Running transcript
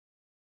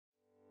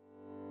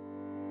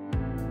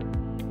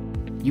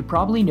You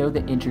probably know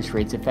that interest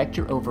rates affect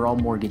your overall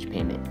mortgage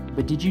payment,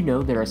 but did you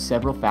know there are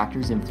several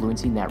factors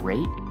influencing that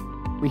rate?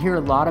 We hear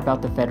a lot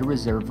about the Federal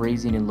Reserve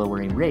raising and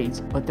lowering rates,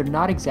 but they're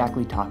not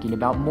exactly talking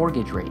about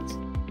mortgage rates.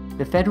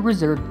 The Federal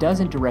Reserve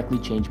doesn't directly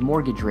change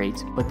mortgage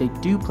rates, but they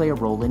do play a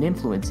role in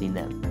influencing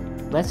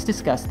them. Let's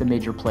discuss the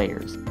major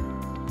players.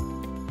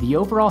 The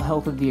overall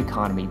health of the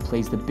economy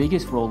plays the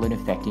biggest role in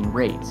affecting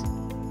rates.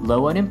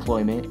 Low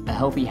unemployment, a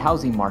healthy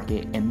housing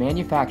market, and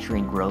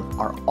manufacturing growth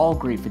are all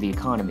great for the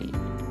economy,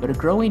 but a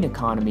growing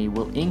economy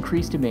will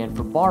increase demand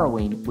for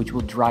borrowing, which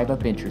will drive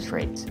up interest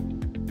rates.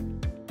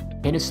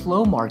 In a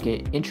slow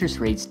market, interest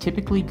rates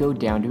typically go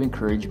down to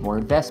encourage more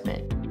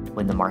investment.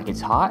 When the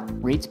market's hot,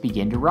 rates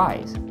begin to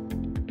rise.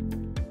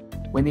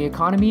 When the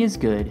economy is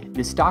good,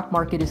 the stock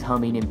market is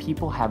humming and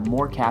people have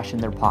more cash in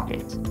their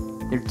pockets.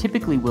 They're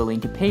typically willing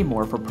to pay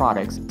more for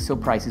products, so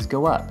prices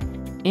go up.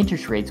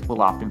 Interest rates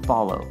will often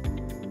follow.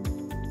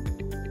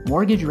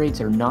 Mortgage rates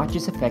are not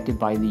just affected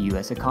by the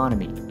U.S.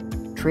 economy.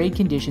 Trade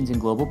conditions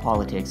and global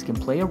politics can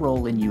play a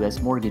role in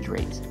U.S. mortgage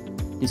rates.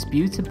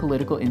 Disputes and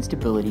political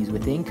instabilities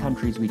within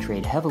countries we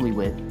trade heavily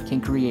with can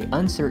create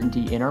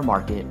uncertainty in our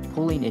market,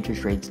 pulling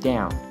interest rates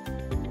down.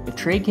 If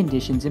trade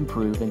conditions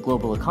improve and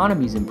global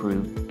economies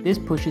improve, this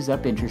pushes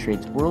up interest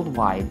rates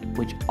worldwide,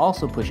 which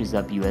also pushes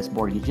up U.S.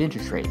 mortgage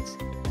interest rates.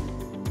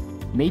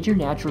 Major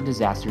natural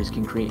disasters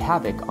can create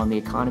havoc on the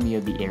economy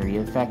of the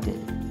area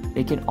affected.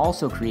 They can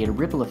also create a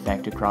ripple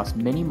effect across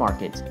many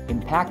markets,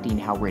 impacting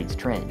how rates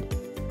trend.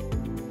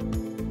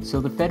 So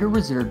the Federal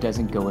Reserve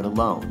doesn't go it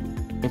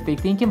alone. If they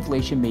think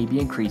inflation may be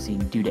increasing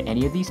due to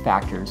any of these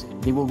factors,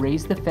 they will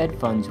raise the Fed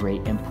funds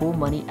rate and pull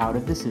money out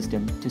of the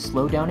system to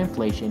slow down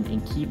inflation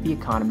and keep the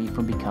economy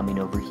from becoming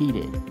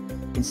overheated.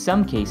 In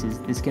some cases,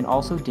 this can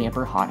also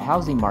dampen hot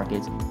housing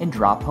markets and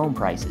drop home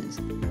prices.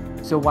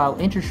 So while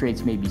interest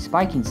rates may be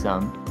spiking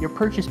some, your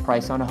purchase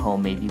price on a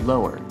home may be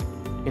lower.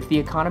 If the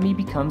economy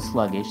becomes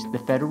sluggish, the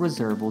Federal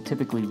Reserve will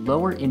typically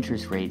lower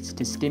interest rates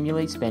to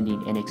stimulate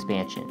spending and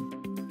expansion.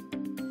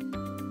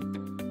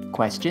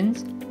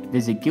 Questions?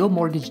 Visit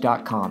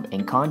guildmortgage.com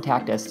and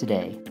contact us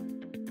today.